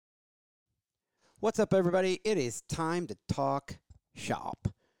What's up, everybody? It is time to talk shop.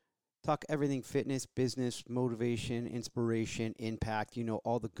 Talk everything fitness, business, motivation, inspiration, impact. You know,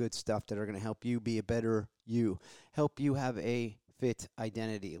 all the good stuff that are going to help you be a better you, help you have a fit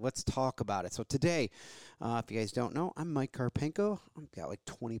identity. Let's talk about it. So today, if you guys don't know, I'm Mike Karpenko. I've got like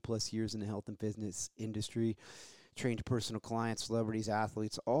 20 plus years in the health and fitness industry. Trained personal clients, celebrities,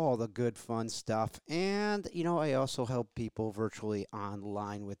 athletes, all the good fun stuff. And, you know, I also help people virtually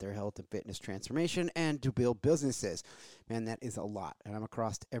online with their health and fitness transformation and to build businesses. Man, that is a lot. And I'm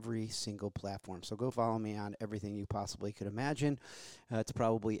across every single platform. So go follow me on everything you possibly could imagine. It's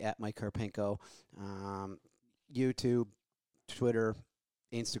probably at Mike Karpenko, YouTube, Twitter,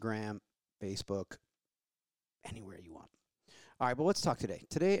 Instagram, Facebook, anywhere you want. All right, but let's talk today.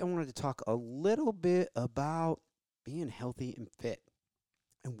 Today, I wanted to talk a little bit about being healthy and fit.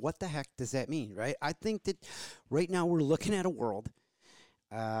 And what the heck does that mean, right? I think that right now we're looking at a world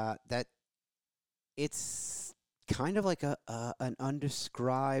that it's kind of like an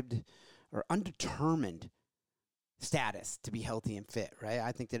undescribed or undetermined status to be healthy and fit, right?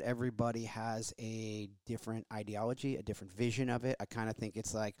 I think that everybody has a different ideology, a different vision of it. I kind of think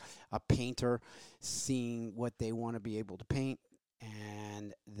it's like a painter seeing what they want to be able to paint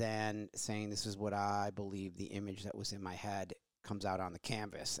and then saying, this is what I believe the image that was in my head comes out on the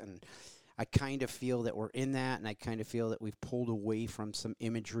canvas. And I kind of feel that we're in that, and I kind of feel that we've pulled away from some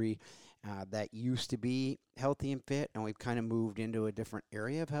imagery that used to be healthy and fit, and we've kind of moved into a different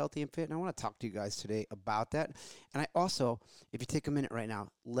area of healthy and fit. And I want to talk to you guys today about that. And I also, if you take a minute right now,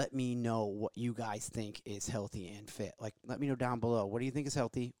 let me know what you guys think is healthy and fit. Like, let me know down below. What do you think is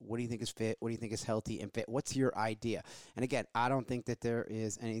healthy? What do you think is fit? What do you think is healthy and fit? What's your idea? And again, I don't think that there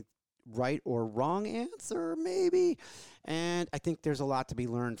is any right or wrong answer, maybe. And I think there's a lot to be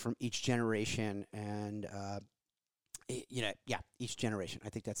learned from each generation. And, each generation. I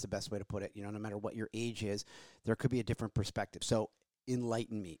think that's the best way to put it. You know, no matter what your age is, there could be a different perspective. So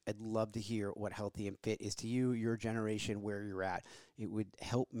enlighten me. I'd love to hear what healthy and fit is to you, your generation, where you're at. It would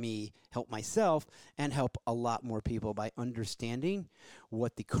help me help myself and help a lot more people by understanding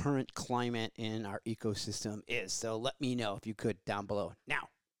what the current climate in our ecosystem is. So let me know if you could down below. Now,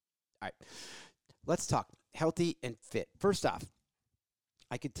 all right, let's talk healthy and fit. First off,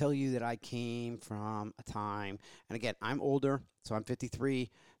 I could tell you that I came from a time, and again, I'm older, so I'm 53,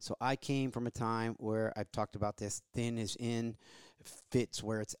 so I came from a time where I've talked about this, thin is in, fit's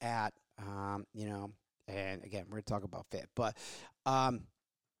where it's at, and again, we're going to talk about fit, but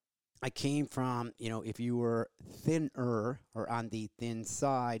I came from, if you were thinner or on the thin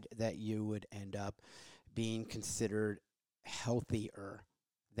side, that you would end up being considered healthier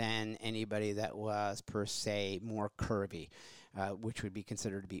than anybody that was, per se, more curvy, which would be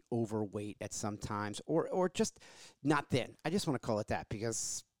considered to be overweight at some times, or just not thin. I just want to call it that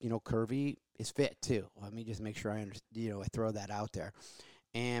because, curvy is fit too. Let me just make sure I understand, I throw that out there.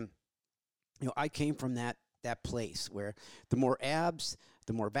 And, I came from that place where the more abs,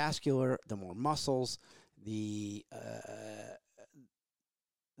 the more vascular, the more muscles, the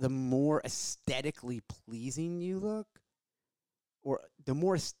more aesthetically pleasing you look, or the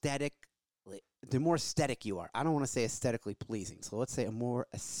more aesthetic you are. I don't want to say aesthetically pleasing. So let's say a more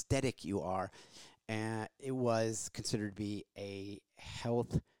aesthetic you are. And it was considered to be a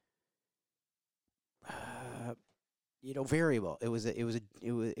health, variable. It was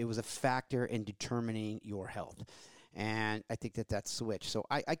a factor in determining your health. And I think that's switched. So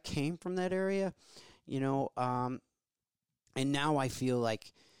I came from that area, and now I feel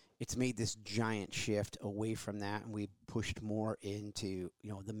like it's made this giant shift away from that, and we pushed more into,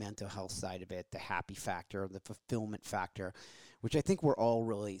 the mental health side of it, the happy factor, the fulfillment factor, which I think we're all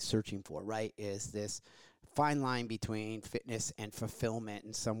really searching for, right? Is this fine line between fitness and fulfillment,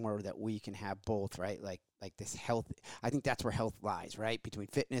 and somewhere that we can have both, right? Like this health. I think that's where health lies, right? Between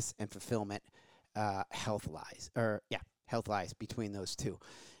fitness and fulfillment, health lies between those two,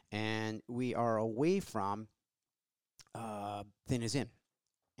 and we are away from thin is in.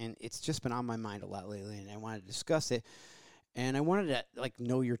 And it's just been on my mind a lot lately, and I wanted to discuss it. And I wanted to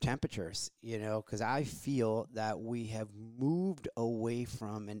know your temperatures, because I feel that we have moved away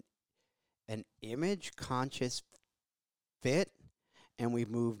from an image conscious fit, and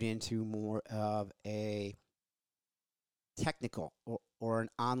we've moved into more of a technical or an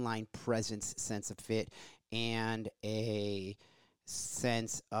online presence sense of fit, and a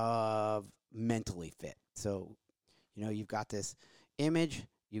sense of mentally fit. So, you've got this image,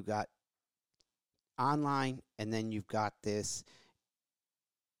 you've got online, and then you've got this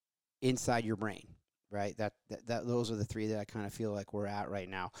inside your brain, right? That those are the three that I kind of feel like we're at right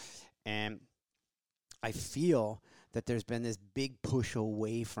now. And I feel that there's been this big push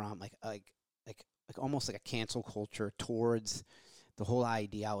away from like like almost like a cancel culture towards the whole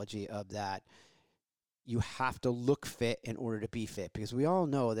ideology of that you have to look fit in order to be fit, because we all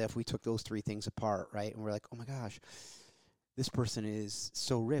know that if we took those three things apart, right, and we're like, oh my gosh, this person is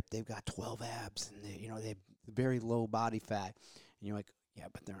so ripped, they've got 12 abs, and they have very low body fat, and you're like, yeah,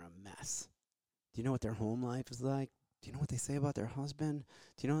 but they're a mess. Do you know what their home life is like? Do you know what they say about their husband?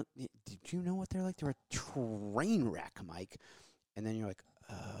 Did you know what they're like? They're a train wreck, Mike. And then you're like,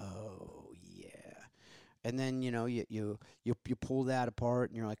 oh yeah. And then you pull that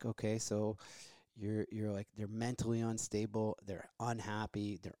apart, and you're like, okay, so you're like, they're mentally unstable, they're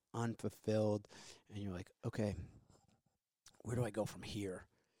unhappy, they're unfulfilled, and you're like, okay, where do I go from here?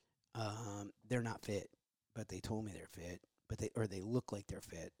 They're not fit, but they told me they're fit, but they look like they're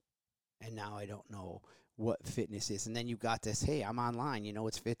fit, and now I don't know what fitness is. And then you got this, hey, I'm online,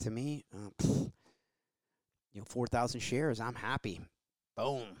 what's fit to me? 4,000 shares, I'm happy.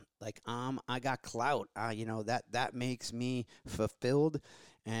 Boom. Like, I got clout. That makes me fulfilled,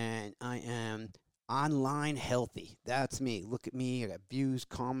 and I am online healthy. That's me. Look at me. I got views,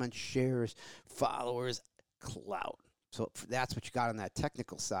 comments, shares, followers, clout. So that's what you got on that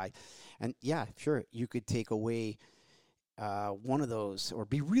technical side. And yeah, sure, you could take away one of those, or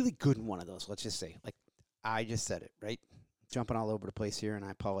be really good in one of those. Let's just say, like I just said it, right? Jumping all over the place here, and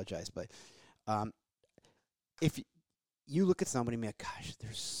I apologize, but if you look at somebody and be like, gosh,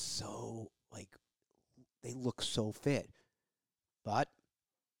 they're so, like, they look so fit, but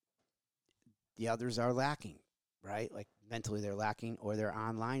the others are lacking, right? Like, mentally they're lacking, or their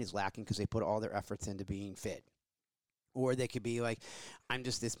online is lacking because they put all their efforts into being fit. Or they could be like, I'm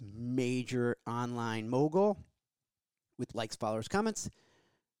just this major online mogul with likes, followers, comments,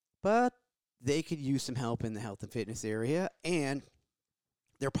 but they could use some help in the health and fitness area, and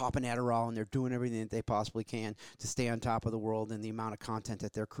they're popping Adderall, and they're doing everything that they possibly can to stay on top of the world and the amount of content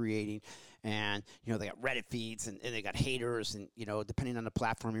that they're creating. And, they got Reddit feeds, and they got haters, and, depending on the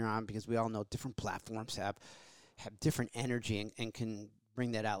platform you're on, because we all know different platforms have different energy, and can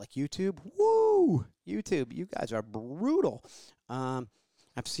bring that out. Like YouTube, woo! YouTube, you guys are brutal.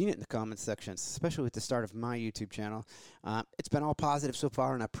 I've seen it in the comments sections, especially with the start of my YouTube channel. It's been all positive so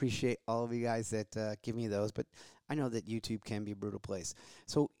far, and I appreciate all of you guys that give me those. But I know that YouTube can be a brutal place.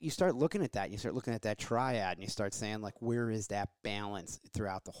 So you start looking at that. You start looking at that triad, and you start saying, like, where is that balance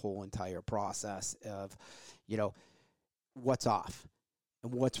throughout the whole entire process of, what's off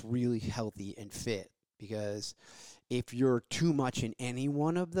and what's really healthy and fit? Because if you're too much in any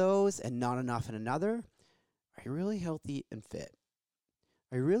one of those and not enough in another, are you really healthy and fit?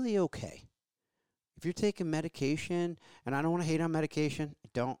 Are you really okay? If you're taking medication, and I don't want to hate on medication, I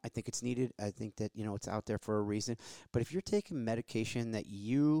don't. I think it's needed. I think that, it's out there for a reason. But if you're taking medication that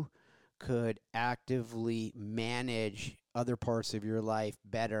you could actively manage other parts of your life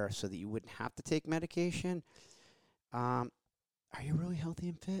better so that you wouldn't have to take medication, are you really healthy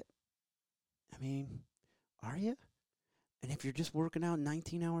and fit? I mean, are you? And if you're just working out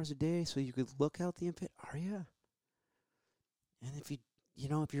 19 hours a day so you could look healthy and fit, are you? And if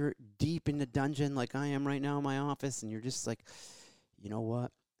if you're deep in the dungeon like I am right now in my office, and you're just like, you know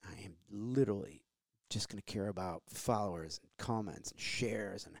what? I am literally just going to care about followers and comments and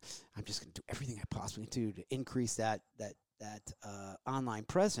shares, and I'm just going to do everything I possibly do to increase that online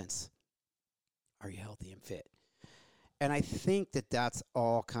presence. Are you healthy and fit? And I think that that's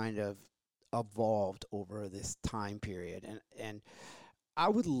all kind of evolved over this time period, and I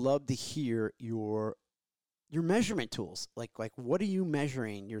would love to hear your measurement tools. Like what are you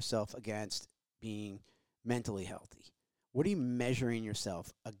measuring yourself against being mentally healthy? What are you measuring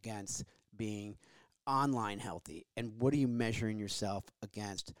yourself against being online healthy? And what are you measuring yourself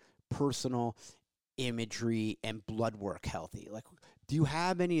against personal imagery and blood work healthy? Like, do you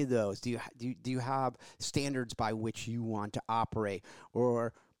have any of those? Do you have standards by which you want to operate,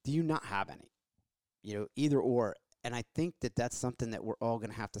 or do you not have any? Either or. And I think that that's something that we're all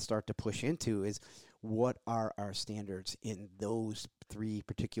going to have to start to push into, is what are our standards in those three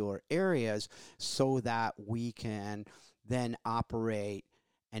particular areas, so that we can then operate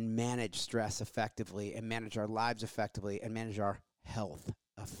and manage stress effectively, and manage our lives effectively, and manage our health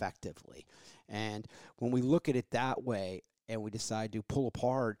effectively. And when we look at it that way, and we decide to pull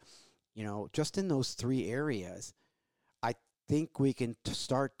apart, just in those three areas, I think we can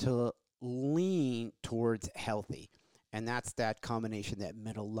start to lean towards healthy. And that's that combination, that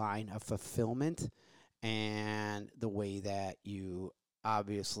middle line of fulfillment, and the way that you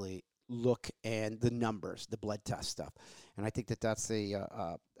obviously look, and the numbers, the blood test stuff. And I think that that's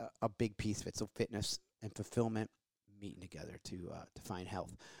a big piece of it. So fitness and fulfillment meeting together to find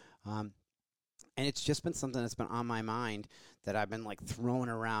health. And And it's just been something that's been on my mind that I've been like throwing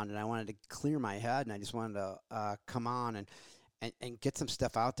around, and I wanted to clear my head, and I just wanted to come on and get some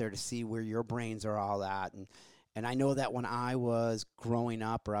stuff out there to see where your brains are all at. And I know that when I was growing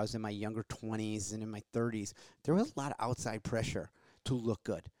up, or I was in my younger 20s and in my 30s, there was a lot of outside pressure to look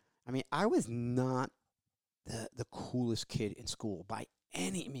good. I mean, I was not the coolest kid in school by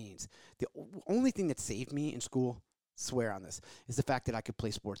any means. The only thing that saved me in school, swear on this, is the fact that I could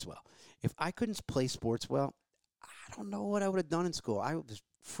play sports well. If I couldn't play sports well, I don't know what I would have done in school. I was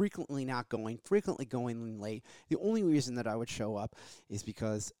frequently not going, frequently going in late. The only reason that I would show up is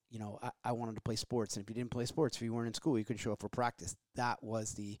because, I wanted to play sports. And if you didn't play sports, if you weren't in school, you couldn't show up for practice. That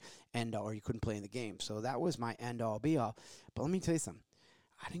was the end all, or you couldn't play in the game. So that was my end all be all. But let me tell you something.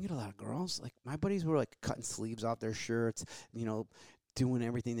 I didn't get a lot of girls. Like, my buddies were like cutting sleeves off their shirts, doing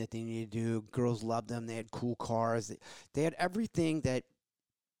everything that they needed to do. Girls loved them. They had cool cars. They had everything that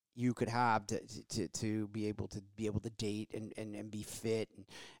you could have to be able to date and be fit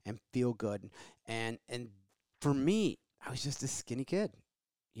and feel good. And for me, I was just a skinny kid,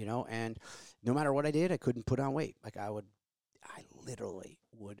 and no matter what I did, I couldn't put on weight. Like, I literally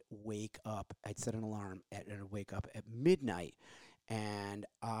would wake up. I'd set an alarm and I'd wake up at midnight, and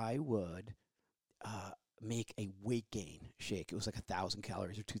I would make a weight gain shake. It was like 1,000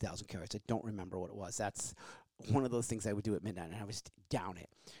 calories or 2,000 calories. I don't remember what it was. That's one of those things I would do at midnight, and I was down it.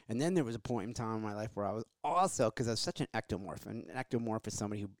 And then there was a point in time in my life where I was also, because I was such an ectomorph, and an ectomorph is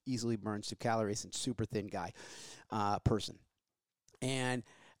somebody who easily burns through calories and super thin guy person. And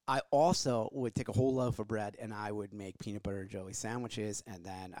I also would take a whole loaf of bread and I would make peanut butter and jelly sandwiches, and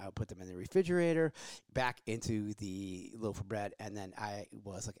then I would put them in the refrigerator, back into the loaf of bread, and then I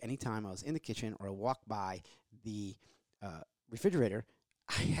was like, anytime I was in the kitchen or I walked by the refrigerator,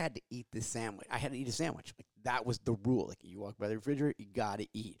 I had to eat this sandwich. I had to eat a sandwich. Like, that was the rule. Like, you walk by the refrigerator, you gotta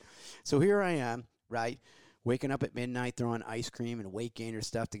eat. So here I am, right, waking up at midnight, throwing ice cream and weight gainer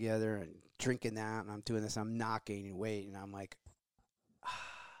stuff together and drinking that, and I'm doing this. I'm not gaining weight, and I'm like,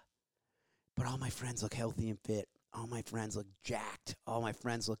 but all my friends look healthy and fit. All my friends look jacked. All my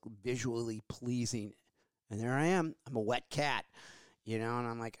friends look visually pleasing. And there I am. I'm a wet cat, and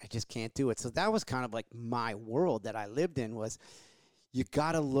I'm like, I just can't do it. So that was kind of like my world that I lived in, was you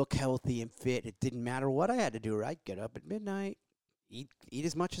got to look healthy and fit. It didn't matter what I had to do, right? Get up at midnight, eat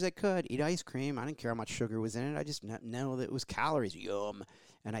as much as I could, eat ice cream. I didn't care how much sugar was in it. I just know that it was calories. Yum.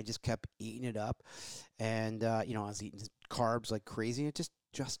 And I just kept eating it up. And, I was eating carbs like crazy. It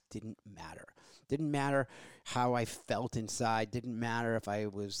just didn't matter. Didn't matter how I felt inside. Didn't matter if I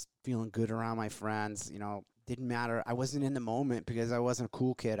was feeling good around my friends. Didn't matter. I wasn't in the moment because I wasn't a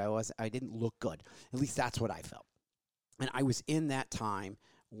cool kid. I didn't look good. At least that's what I felt. And I was in that time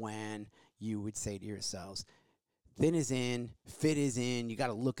when you would say to yourselves, thin is in, fit is in, you got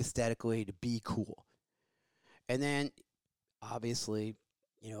to look aesthetically to be cool. And then, obviously,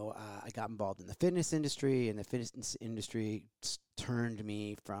 I got involved in the fitness industry, and the fitness industry turned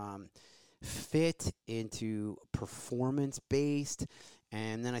me from fit into performance-based.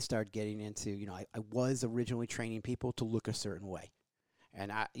 And then I started getting into, I was originally training people to look a certain way. And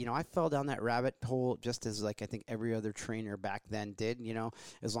I fell down that rabbit hole just as, like, I think every other trainer back then did.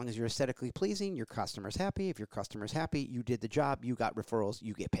 As long as you're aesthetically pleasing, your customer's happy. If your customer's happy, you did the job, you got referrals,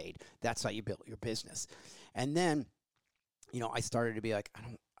 you get paid. That's how you build your business. And then, I started to be like,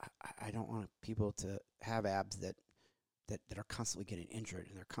 I don't want people to have abs that are constantly getting injured,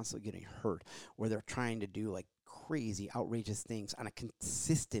 and they're constantly getting hurt, or they're trying to do like crazy, outrageous things on a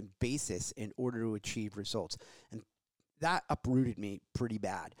consistent basis in order to achieve results. And that uprooted me pretty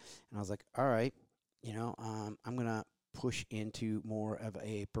bad. And I was like, all right, I'm going to push into more of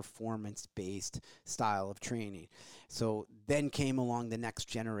a performance-based style of training. So then came along the next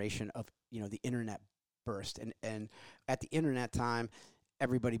generation of, the internet burst. And at the internet time,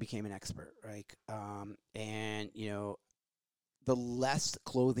 everybody became an expert, right? And, the less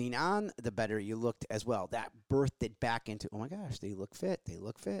clothing on, the better you looked as well. That birthed it back into, oh my gosh, they look fit, they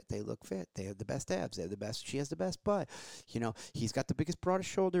look fit, they look fit. They have the best abs, they have the best, she has the best butt. He's got the biggest, broadest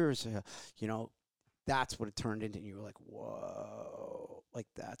shoulders. That's what it turned into. And you were like, whoa, like,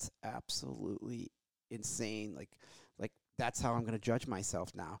 that's absolutely insane. Like that's how I'm going to judge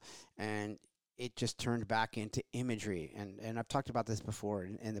myself now. And it just turned back into imagery. And I've talked about this before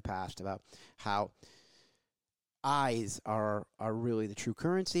in the past about how eyes are really the true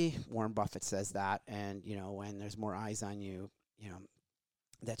currency. Warren Buffett says that. And, when there's more eyes on you,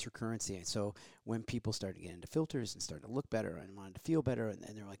 that's your currency. And so when people started to get into filters and started to look better and wanted to feel better, and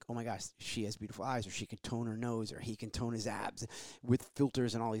they're like, oh my gosh, she has beautiful eyes, or she can tone her nose, or he can tone his abs with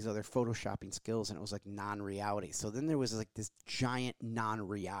filters and all these other photoshopping skills. And it was like non-reality. So then there was like this giant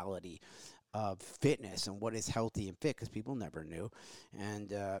non-reality of fitness and what is healthy and fit because people never knew.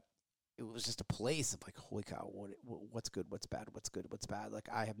 And it was just a place of like, holy cow, what's good, what's bad, what's good, what's bad. Like,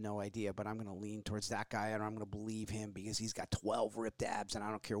 I have no idea, but I'm going to lean towards that guy and I'm going to believe him because he's got 12 ripped abs and I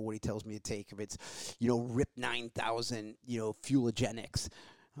don't care what he tells me to take. If it's, ripped 9,000, Fuelogenics.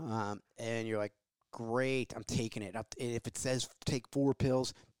 And you're like, great, I'm taking it. If it says take 4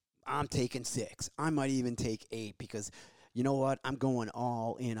 pills, I'm taking 6. I might even take 8 because you know what? I'm going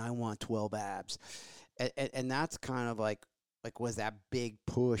all in. I want 12 abs. And that's kind of like was that big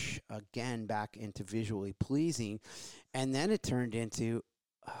push again back into visually pleasing. And then it turned into,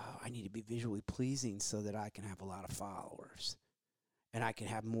 oh, I need to be visually pleasing so that I can have a lot of followers and I can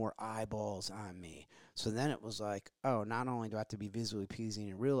have more eyeballs on me. So then it was like, oh, not only do I have to be visually pleasing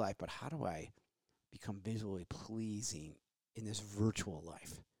in real life, but how do I become visually pleasing in this virtual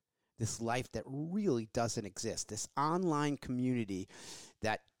life? This life that really doesn't exist, this online community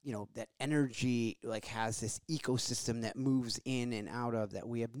that, that energy like has this ecosystem that moves in and out of that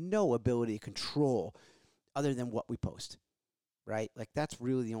we have no ability to control other than what we post, right? Like that's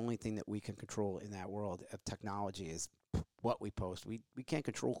really the only thing that we can control in that world of technology is what we post. We can't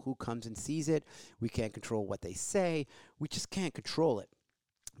control who comes and sees it. We can't control what they say. We just can't control it.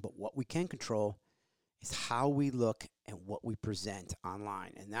 But what we can control is how we look and what we present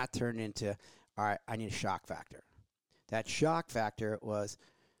online. And that turned into, all right, I need a shock factor. That shock factor was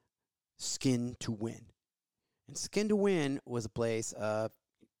Skin to Win. And Skin to Win was a place of,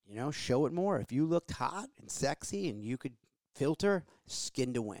 show it more. If you looked hot and sexy and you could filter,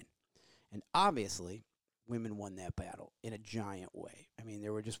 Skin to Win. And obviously, women won that battle in a giant way. I mean,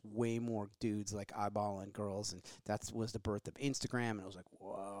 there were just way more dudes like eyeballing girls, and that was the birth of Instagram, and it was like,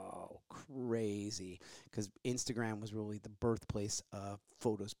 whoa, crazy, because Instagram was really the birthplace of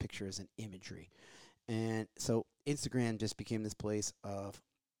photos, pictures, and imagery. And so Instagram just became this place of,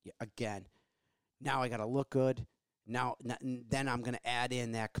 again, now I got to look good. Then I'm going to add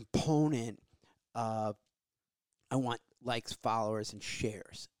in that component of I want likes, followers, and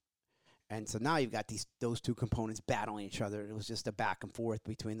shares. And so now you've got those two components battling each other. It was just a back and forth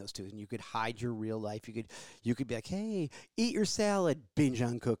between those two. And you could hide your real life. You could be like, hey, eat your salad, binge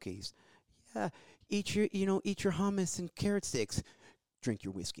on cookies. Yeah, eat your hummus and carrot sticks, drink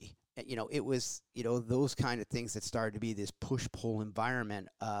your whiskey. It was, those kind of things that started to be this push-pull environment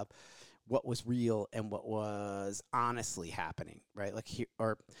of what was real and what was honestly happening, right? Like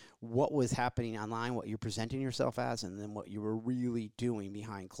or what was happening online, what you're presenting yourself as, and then what you were really doing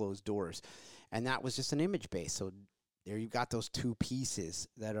behind closed doors. And that was just an image base. So there you've got those two pieces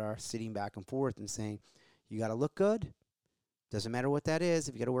that are sitting back and forth and saying, you got to look good. Doesn't matter what that is.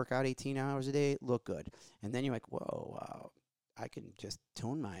 If you got to work out 18 hours a day, look good. And then you're like, whoa, wow, I can just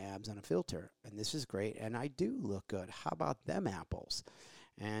tone my abs on a filter. And this is great. And I do look good. How about them apples?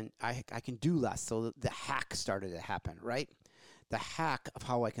 And I can do less. So the hack started to happen, right? The hack of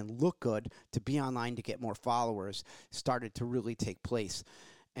how I can look good to be online to get more followers started to really take place.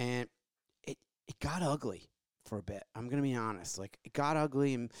 And it got ugly for a bit. I'm going to be honest. Like, it got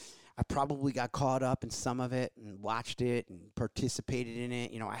ugly, and I probably got caught up in some of it and watched it and participated in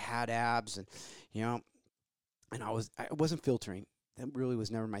it. I had abs and, and I wasn't filtering. That really was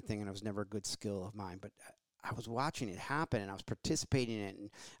never my thing, and it was never a good skill of mine. But I was watching it happen, and I was participating in it, and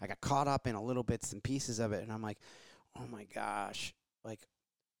I got caught up in a little bits and pieces of it, and I'm like, oh my gosh, like,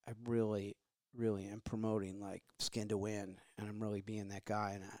 I really, really am promoting, like, Skin to Win, and I'm really being that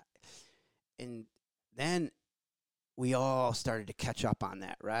guy, and then we all started to catch up on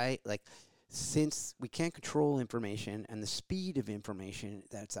that, right? Like, since we can't control information and the speed of information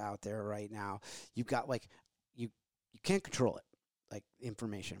that's out there right now, you've got, like, you can't control it. Like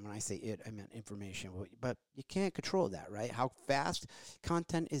information. When I say it, I meant information. But you can't control that, right? How fast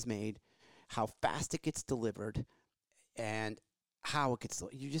content is made, how fast it gets delivered, and how it gets.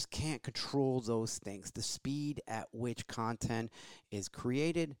 You just can't control those things. The speed at which content is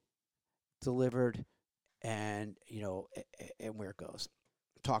created, delivered, and and where it goes.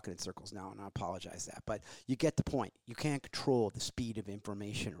 I'm talking in circles now, and I apologize that, but you get the point. You can't control the speed of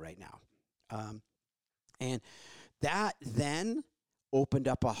information right now, and that then opened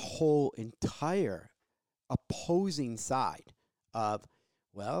up a whole entire opposing side of,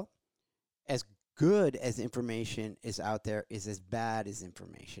 well, as good as information is out there is as bad as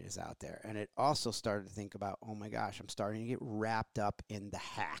information is out there. And it also started to think about, oh my gosh, I'm starting to get wrapped up in the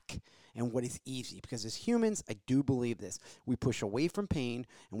hack and what is easy. Because as humans, I do believe this. We push away from pain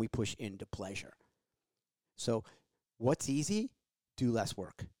and we push into pleasure. So what's easy? Do less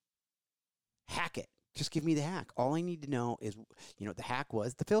work. Hack it. Just give me the hack. All I need to know is, the hack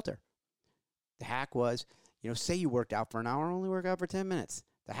was the filter. The hack was, say you worked out for an hour, only work out for 10 minutes.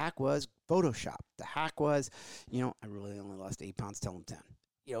 The hack was Photoshop. The hack was, I really only lost 8 pounds, tell them 10.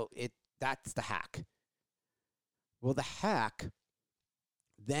 That's the hack. Well, the hack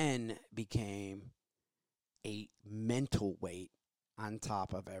then became a mental weight on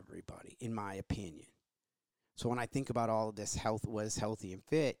top of everybody, in my opinion. So when I think about all of this health was healthy and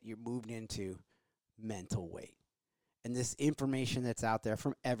fit, you're moved into mental weight. And this information that's out there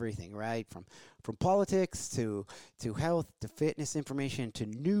from everything, right? From politics to health to fitness information to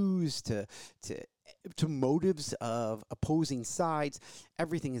news to motives of opposing sides,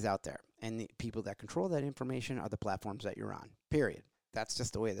 everything is out there. And the people that control that information are the platforms that you're on. Period. That's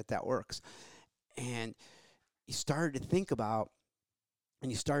just the way that works. And you started to think about, and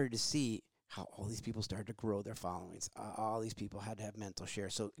you started to see how all these people started to grow their followings. All these people had to have mental share.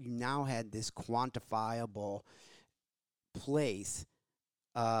 So you now had this quantifiable place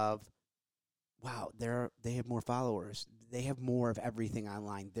of, wow, they have more followers. They have more of everything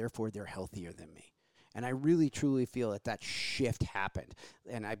online. Therefore, they're healthier than me. And I really, truly feel that shift happened.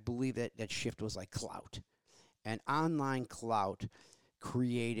 And I believe that shift was like clout. And online clout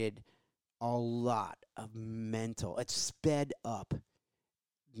created a lot of it sped up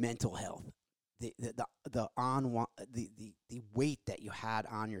mental health. The weight that you had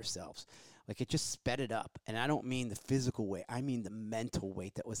on yourselves, like it just sped it up. And I don't mean the physical weight, I mean the mental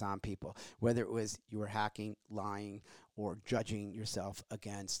weight that was on people, whether it was you were hacking, lying, or judging yourself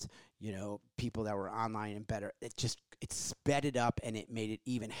against people that were online and better. It sped it up, and it made it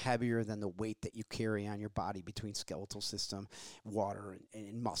even heavier than the weight that you carry on your body between skeletal system, water,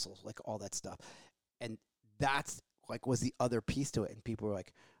 and muscles, like all that stuff. And that's like was the other piece to it. And people were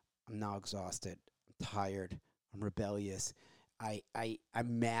like, I'm now exhausted. I'm tired. I'm rebellious.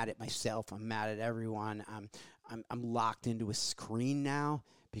 I'm mad at myself. I'm mad at everyone. I'm locked into a screen now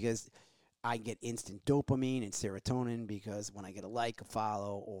because I get instant dopamine and serotonin because when I get a like, a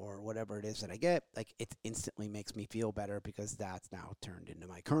follow, or whatever it is that I get, like it instantly makes me feel better because that's now turned into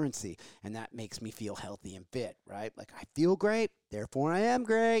my currency, and that makes me feel healthy and fit, right? Like I feel great, therefore I am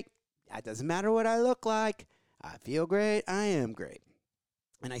great. It doesn't matter what I look like. I feel great. I am great.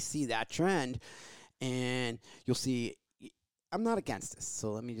 And I see that trend, and you'll see, I'm not against this,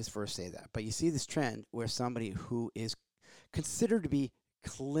 so let me just first say that. But you see this trend where somebody who is considered to be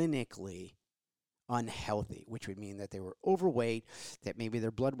clinically unhealthy, which would mean that they were overweight, that maybe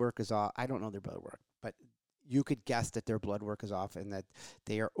their blood work is off. I don't know their blood work, but you could guess that their blood work is off and that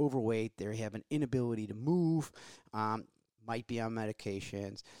they are overweight. They have an inability to move, might be on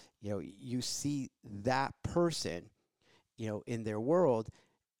medications. You see that person, in their world,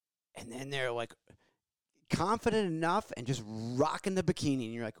 and then they're like confident enough and just rocking the bikini,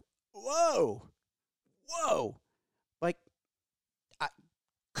 and you're like, whoa, like,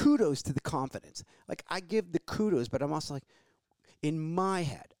 kudos to the confidence. Like, I give the kudos, but I'm also like, in my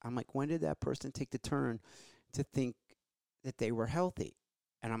head, I'm like, when did that person take the turn to think that they were healthy?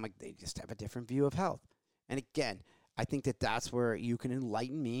 And I'm like, they just have a different view of health. And again, I think that's where you can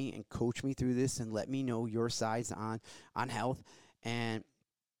enlighten me and coach me through this and let me know your sides on health. And,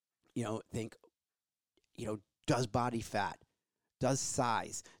 think, does body fat, does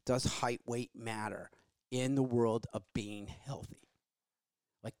size, does height, weight matter in the world of being healthy?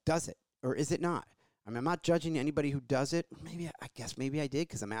 Like, does it, or is it not? I mean, I'm not judging anybody who does it. Maybe I did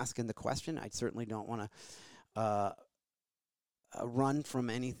because I'm asking the question. I certainly don't want to run from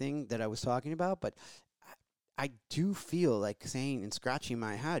anything that I was talking about, but I do feel like saying and scratching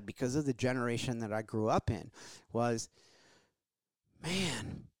my head because of the generation that I grew up in was,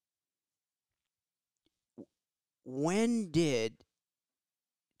 man, when did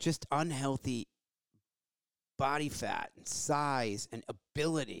just unhealthy body fat and size and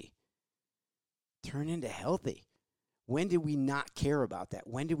ability turn into healthy? When did we not care about that?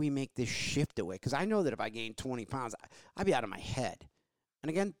 When did we make this shift away? Because I know that if I gained 20 pounds, I'd be out of my head. And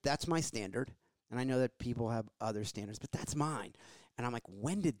again, that's my standard. And I know that people have other standards, but that's mine. And I'm like,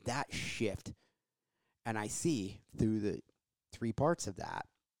 when did that shift? And I see through the three parts of that,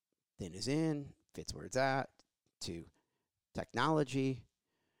 thin is in, fits where it's at, to technology,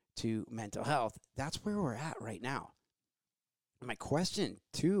 to mental health. That's where we're at right now. And my question,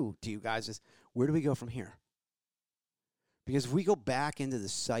 too, to you guys is, where do we go from here? Because if we go back into the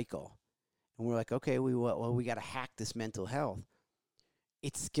cycle and we're like, okay, we got to hack this mental health,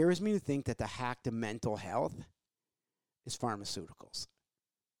 it scares me to think that the hack to mental health is pharmaceuticals,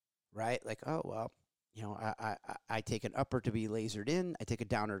 right? Like, oh, well, I take an upper to be lasered in, I take a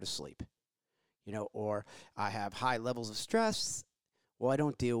downer to sleep, or I have high levels of stress. Well, I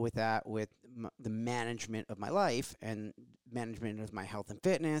don't deal with that with the management of my life and management of my health and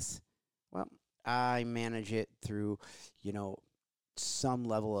fitness. Well, I manage it through, some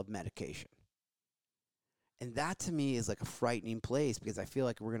level of medication. And that to me is like a frightening place because I feel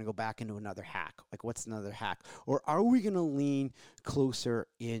like we're going to go back into another hack. Like, what's another hack? Or are we going to lean closer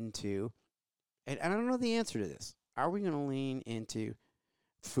into, and I don't know the answer to this, are we going to lean into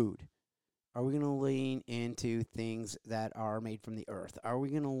food? Are we going to lean into things that are made from the earth? Are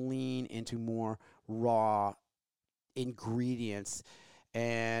we going to lean into more raw ingredients?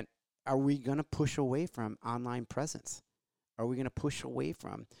 And are we going to push away from online presence? Are we going to push away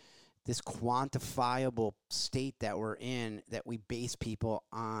from this quantifiable state that we're in, that we base people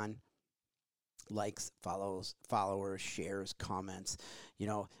on likes, followers, shares, comments?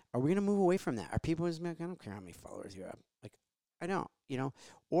 Are we going to move away from that? Are people just like, I don't care how many followers you have. Like, I don't,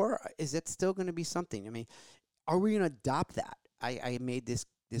 or is it still going to be something? I mean, are we going to adopt that? I made this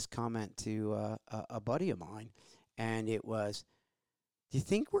comment to a buddy of mine, and it was, do you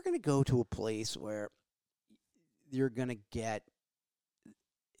think we're going to go to a place where you're going to get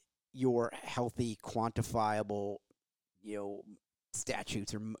your healthy, quantifiable,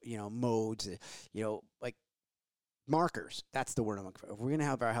 statutes or, modes, like markers? That's the word I'm looking for. If we're going to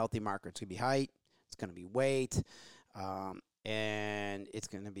have our healthy markers, it's going to be height, it's going to be weight, and it's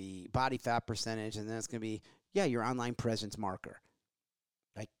going to be body fat percentage, and then it's going to be, your online presence marker.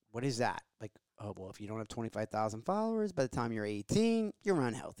 Like, what is that? Like, oh, well, if you don't have 25,000 followers by the time you're 18, you're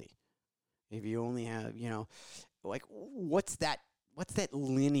unhealthy. If you only have, like, what's that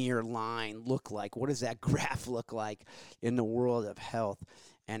linear line look like? What does that graph look like in the world of health,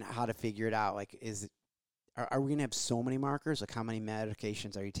 and how to figure it out? Like, are we going to have so many markers? Like, how many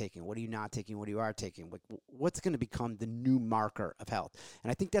medications are you taking? What are you not taking? What you are taking? Like, what's going to become the new marker of health?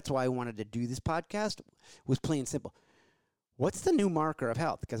 And I think that's why I wanted to do this podcast, was plain simple. What's the new marker of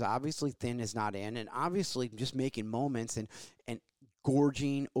health? Because obviously thin is not in, and obviously just making moments and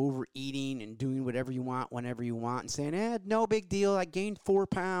gorging, overeating, and doing whatever you want whenever you want, and saying, no big deal, I gained 4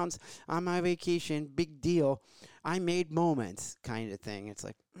 pounds on my vacation, big deal, I made moments, kind of thing. It's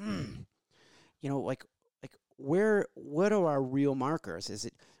like, like what are our real markers? Is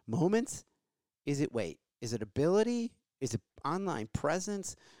it moments? Is it weight? Is it ability? Is it online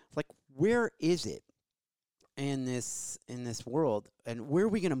presence? Like, where is it in this world, and where are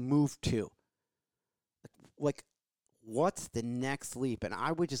we going to move to? Like, what's the next leap? And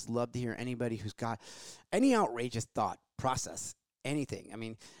I would just love to hear anybody who's got any outrageous thought process, anything. I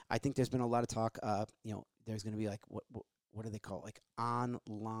mean, I think there's been a lot of talk. There's going to be like what do they call it? Like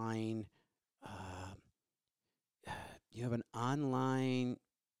online. You have an online.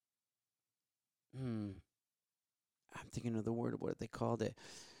 I'm thinking of the word. What they called it?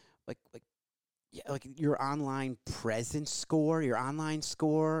 Like your online presence score, your online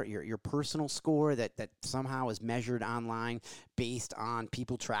score, your personal score that somehow is measured online based on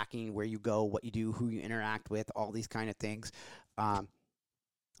people tracking where you go, what you do, who you interact with, all these kind of things.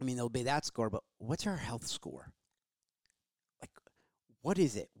 There'll be that score, but what's our health score? Like, what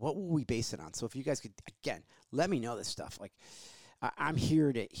is it? What will we base it on? So if you guys could, again, let me know this stuff. Like, I'm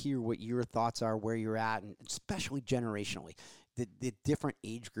here to hear what your thoughts are, where you're at, and especially generationally. The different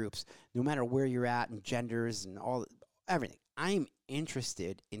age groups, no matter where you're at, and genders and everything. I'm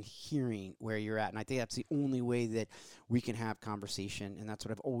interested in hearing where you're at, and I think that's the only way that we can have conversation, and that's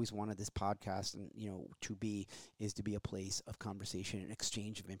what I've always wanted this podcast and to be a place of conversation and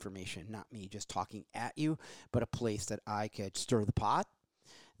exchange of information, not me just talking at you, but a place that I could stir the pot,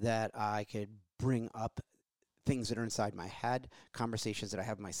 that I could bring up things that are inside my head, conversations that I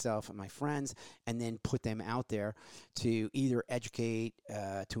have with myself and my friends, and then put them out there to either educate,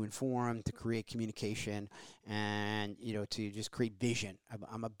 to inform, to create communication, and, to just create vision.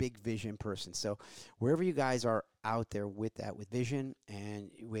 I'm a big vision person. So wherever you guys are out there with that, with vision and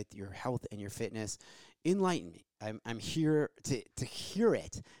with your health and your fitness, enlighten me. I'm here to hear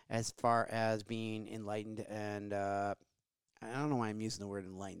it as far as being enlightened. And I don't know why I'm using the word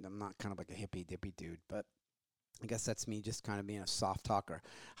enlightened. I'm not kind of like a hippie dippy dude, but I guess that's me just kind of being a soft talker.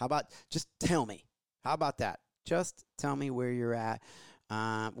 How about just tell me? How about that? Just tell me where you're at,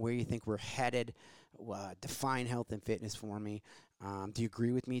 where you think we're headed. Define health and fitness for me. Do you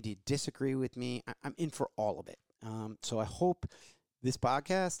agree with me? Do you disagree with me? I'm in for all of it. So I hope this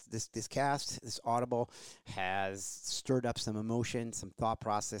podcast, this cast, this Audible has stirred up some emotion, some thought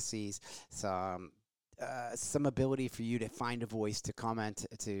processes, some ability for you to find a voice, to comment,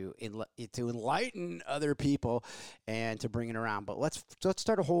 to enlighten other people, and to bring it around. But let's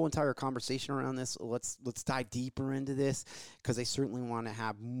start a whole entire conversation around this. Let's dive deeper into this, because I certainly want to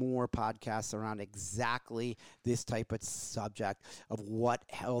have more podcasts around exactly this type of subject of what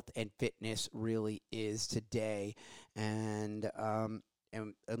health and fitness really is today. And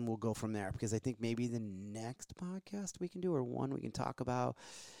and we'll go from there, because I think maybe the next podcast we can do, or one we can talk about,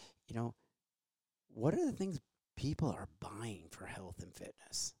 you know, what are the things people are buying for health and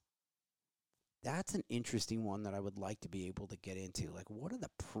fitness? That's an interesting one that I would like to be able to get into. Like, what are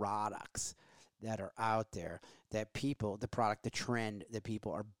the products that are out there that people, the trend that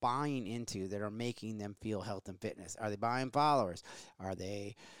people are buying into that are making them feel health and fitness? Are they buying followers? Are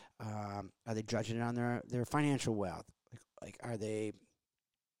they judging it on their financial wealth? Like are they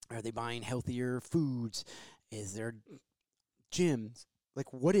buying healthier foods? Is there gyms?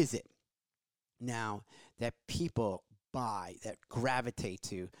 Like, what is it now that people buy, that gravitate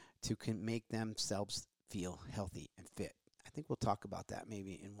to can make themselves feel healthy and fit? I think we'll talk about that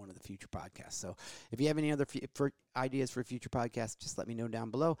maybe in one of the future podcasts. So if you have any other for ideas for future podcasts, just let me know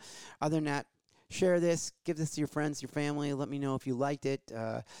down below. Other than that, share this, give this to your friends, your family. Let me know if you liked it.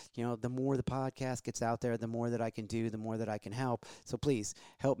 The more the podcast gets out there, the more that I can do, the more that I can help. So please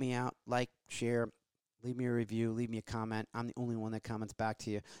help me out. Like, share, leave me a review, leave me a comment. I'm the only one that comments back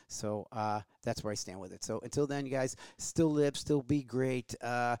to you. So that's where I stand with it. So until then, you guys, still live, still be great.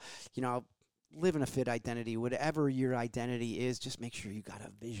 Live in a fit identity. Whatever your identity is, just make sure you got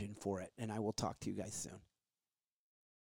a vision for it. And I will talk to you guys soon.